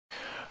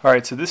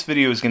Alright, so this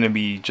video is going to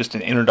be just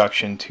an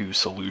introduction to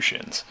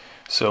solutions.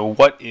 So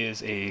what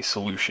is a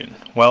solution?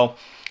 Well,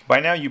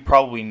 by now you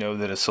probably know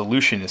that a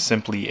solution is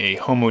simply a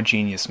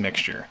homogeneous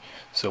mixture.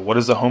 So what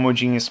is a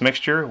homogeneous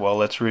mixture? Well,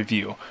 let's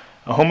review.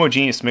 A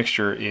homogeneous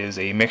mixture is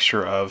a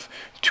mixture of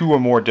two or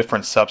more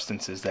different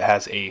substances that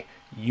has a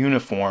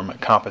uniform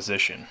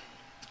composition.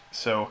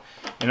 So,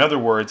 in other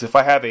words, if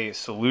I have a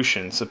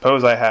solution,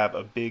 suppose I have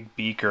a big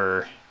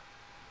beaker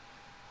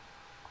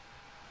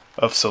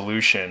of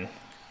solution,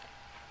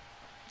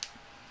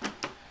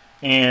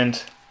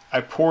 and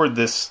I poured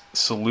this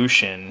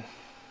solution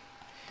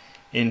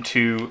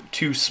into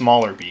two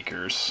smaller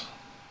beakers.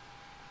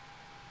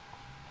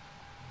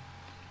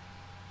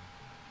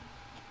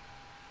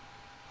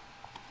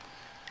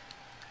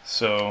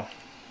 So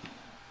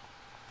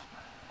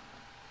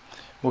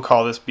we'll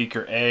call this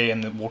beaker A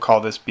and then we'll call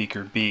this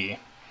beaker B.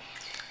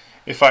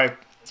 If I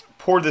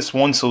pour this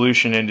one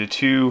solution into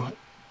two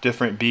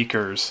different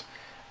beakers,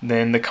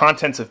 then the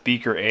contents of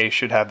beaker A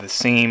should have the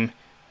same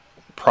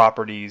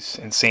properties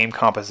and same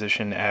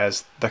composition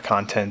as the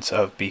contents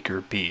of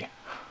beaker B.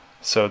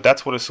 So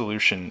that's what a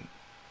solution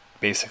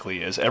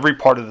basically is. Every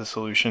part of the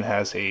solution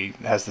has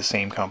the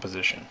same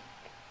composition.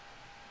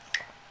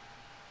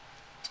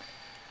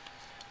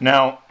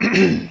 Now,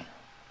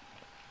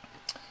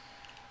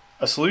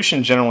 a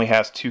solution generally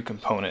has two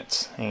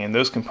components, and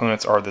those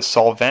components are the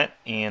solvent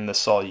and the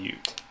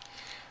solute.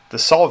 The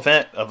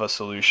solvent of a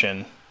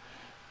solution,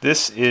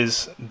 this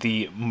is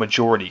the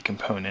majority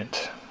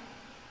component.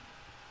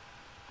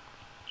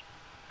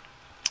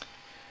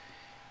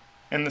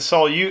 And the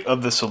solute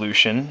of the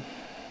solution,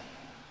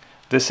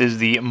 this is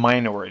the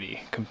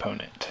minority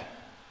component.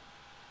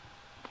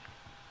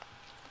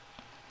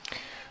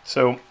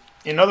 So,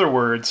 in other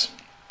words,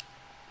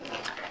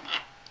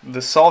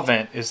 the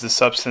solvent is the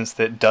substance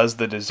that does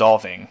the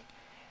dissolving,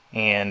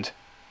 and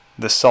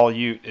the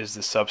solute is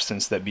the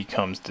substance that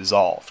becomes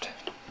dissolved.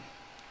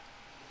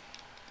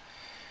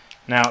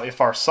 Now, if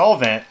our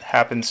solvent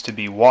happens to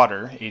be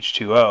water,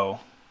 H2O,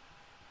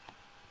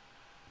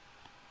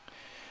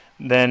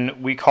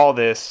 then we call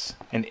this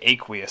an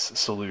aqueous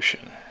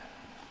solution.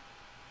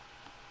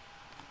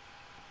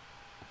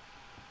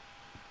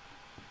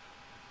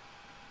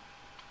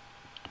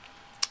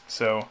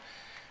 So,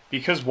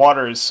 because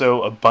water is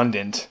so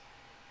abundant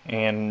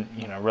and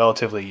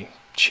relatively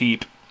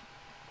cheap,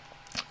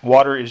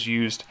 water is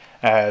used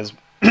as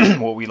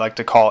what we like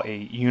to call a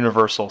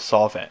universal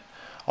solvent.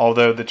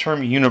 Although the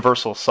term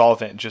universal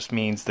solvent just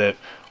means that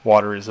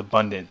water is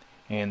abundant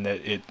and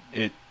that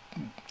it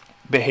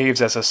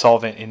behaves as a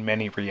solvent in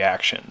many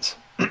reactions.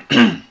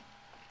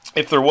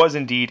 If there was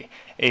indeed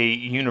a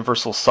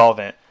universal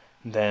solvent,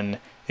 then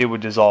it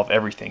would dissolve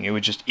everything. It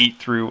would just eat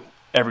through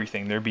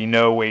everything. There'd be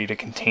no way to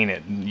contain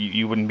it.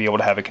 You wouldn't be able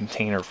to have a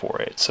container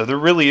for it. So there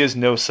really is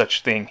no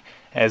such thing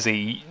as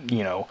a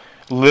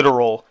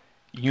literal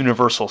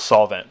universal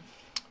solvent.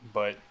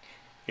 But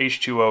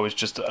H2O is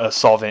just a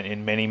solvent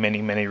in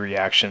many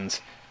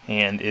reactions,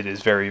 and it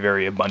is very,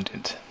 very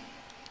abundant.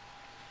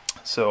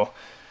 So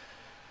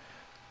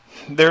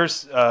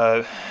there's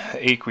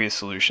aqueous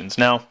solutions.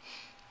 Now,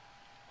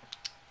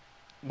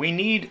 we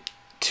need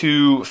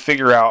to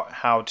figure out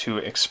how to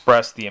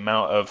express the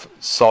amount of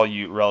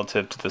solute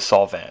relative to the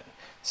solvent.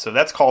 So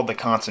that's called the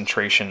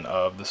concentration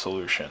of the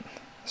solution.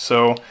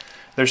 So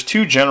there's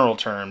two general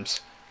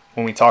terms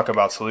when we talk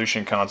about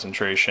solution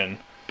concentration,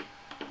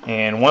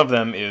 and one of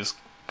them is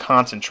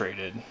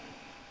concentrated.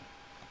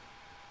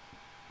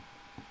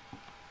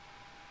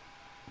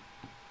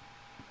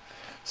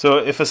 So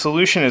if a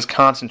solution is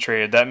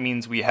concentrated, that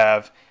means we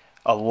have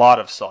a lot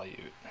of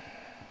solute.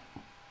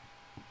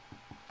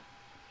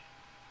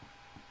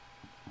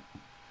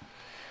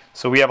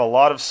 So we have a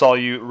lot of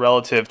solute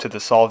relative to the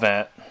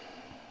solvent.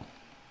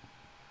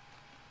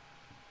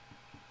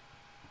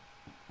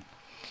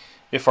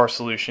 If our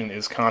solution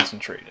is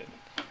concentrated.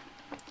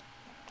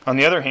 On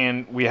the other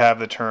hand, we have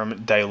the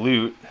term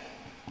dilute.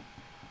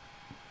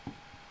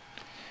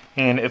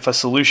 And if a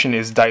solution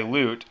is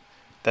dilute,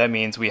 that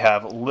means we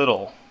have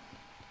little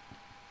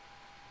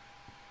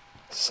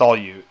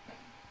solute.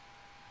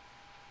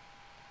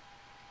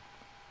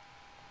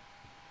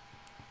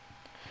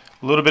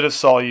 A little bit of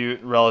solute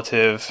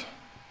relative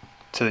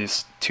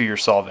to your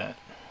solvent.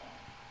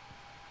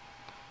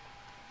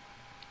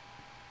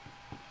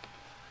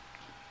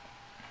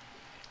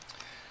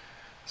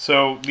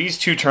 So these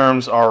two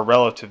terms are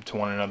relative to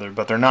one another,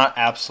 but they're not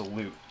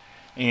absolute.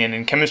 And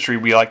in chemistry,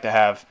 we like to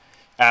have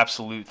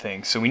absolute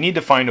things. So we need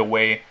to find a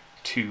way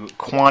to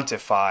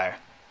quantify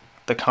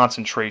the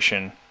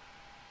concentration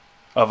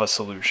of a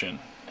solution.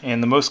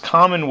 And the most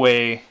common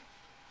way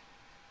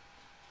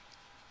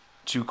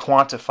to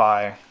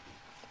quantify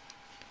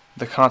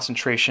the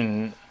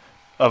concentration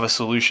of a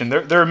solution,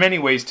 there are many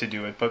ways to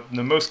do it, but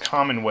the most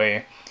common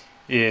way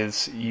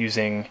is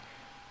using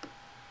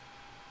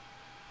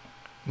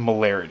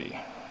molarity.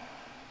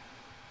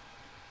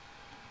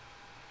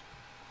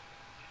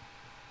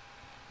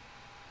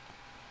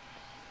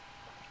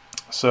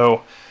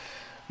 So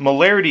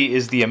molarity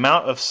is the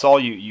amount of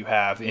solute you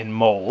have in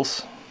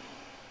moles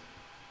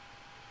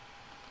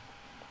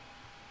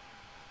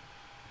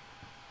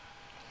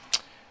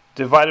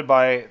divided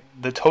by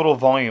the total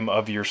volume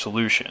of your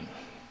solution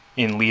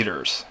in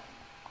liters.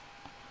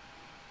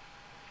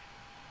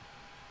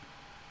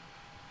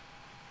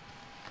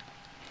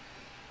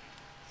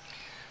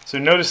 So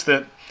notice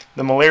that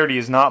the molarity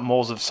is not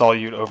moles of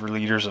solute over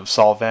liters of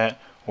solvent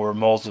or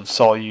moles of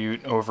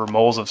solute over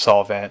moles of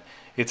solvent.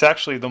 It's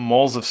actually the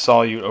moles of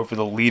solute over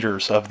the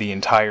liters of the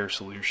entire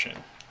solution.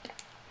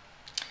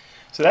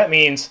 So that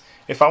means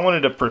if I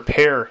wanted to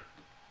prepare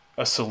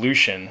a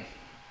solution,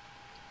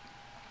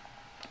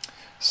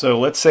 so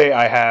let's say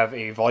I have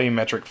a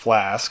volumetric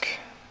flask.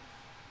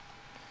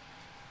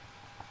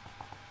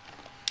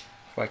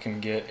 If I can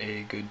get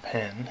a good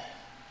pen.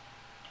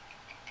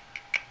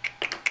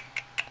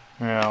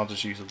 I'll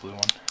just use a blue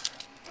one.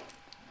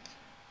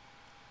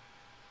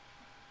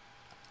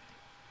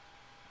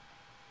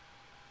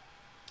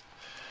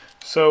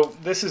 So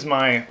this is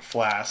my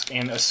flask,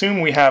 and assume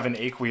we have an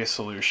aqueous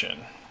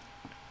solution.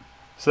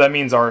 So that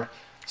means our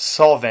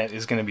solvent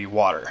is going to be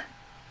water.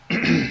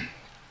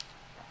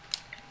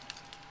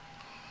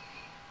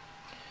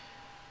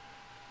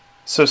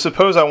 So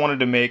suppose I wanted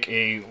to make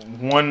a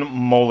 1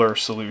 molar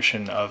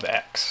solution of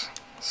X.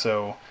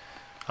 So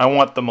I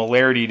want the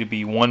molarity to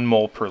be 1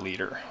 mole per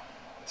liter.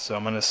 So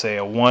I'm going to say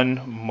a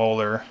 1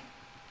 molar,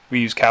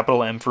 we use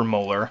capital M for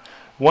molar,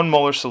 1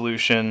 molar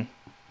solution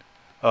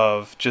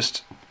of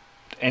just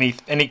any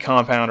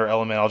compound or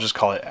element. I'll just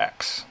call it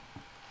X.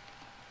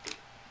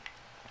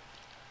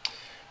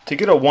 To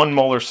get a 1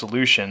 molar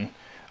solution,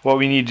 what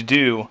we need to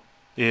do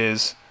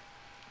is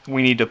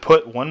we need to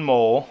put 1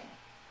 mole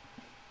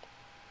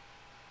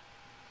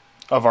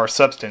of our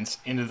substance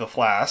into the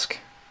flask,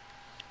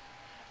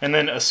 and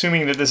then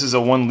assuming that this is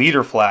a 1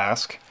 liter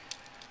flask,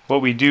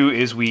 what we do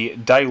is we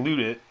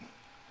dilute it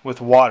with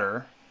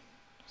water.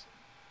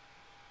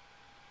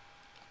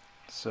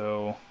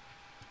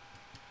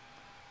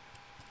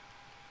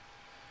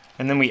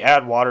 And then we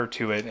add water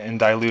to it and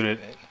dilute it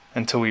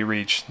until we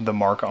reach the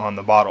mark on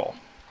the bottle.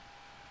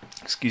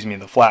 Excuse me,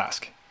 the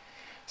flask.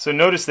 So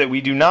notice that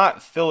we do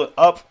not fill it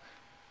up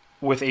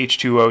with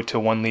H2O to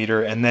 1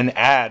 liter and then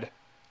add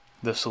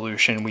the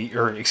solution,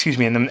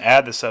 and then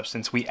add the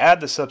substance. We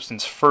add the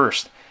substance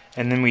first,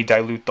 and then we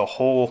dilute the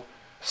whole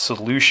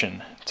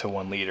solution to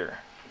 1 liter.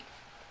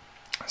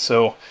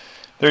 So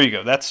there you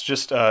go. That's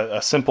just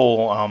a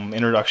simple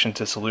introduction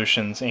to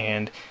solutions,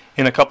 and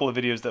in a couple of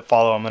videos that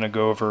follow, I'm going to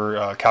go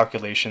over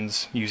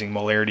calculations using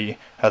molarity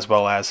as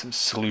well as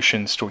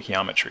solution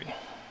stoichiometry.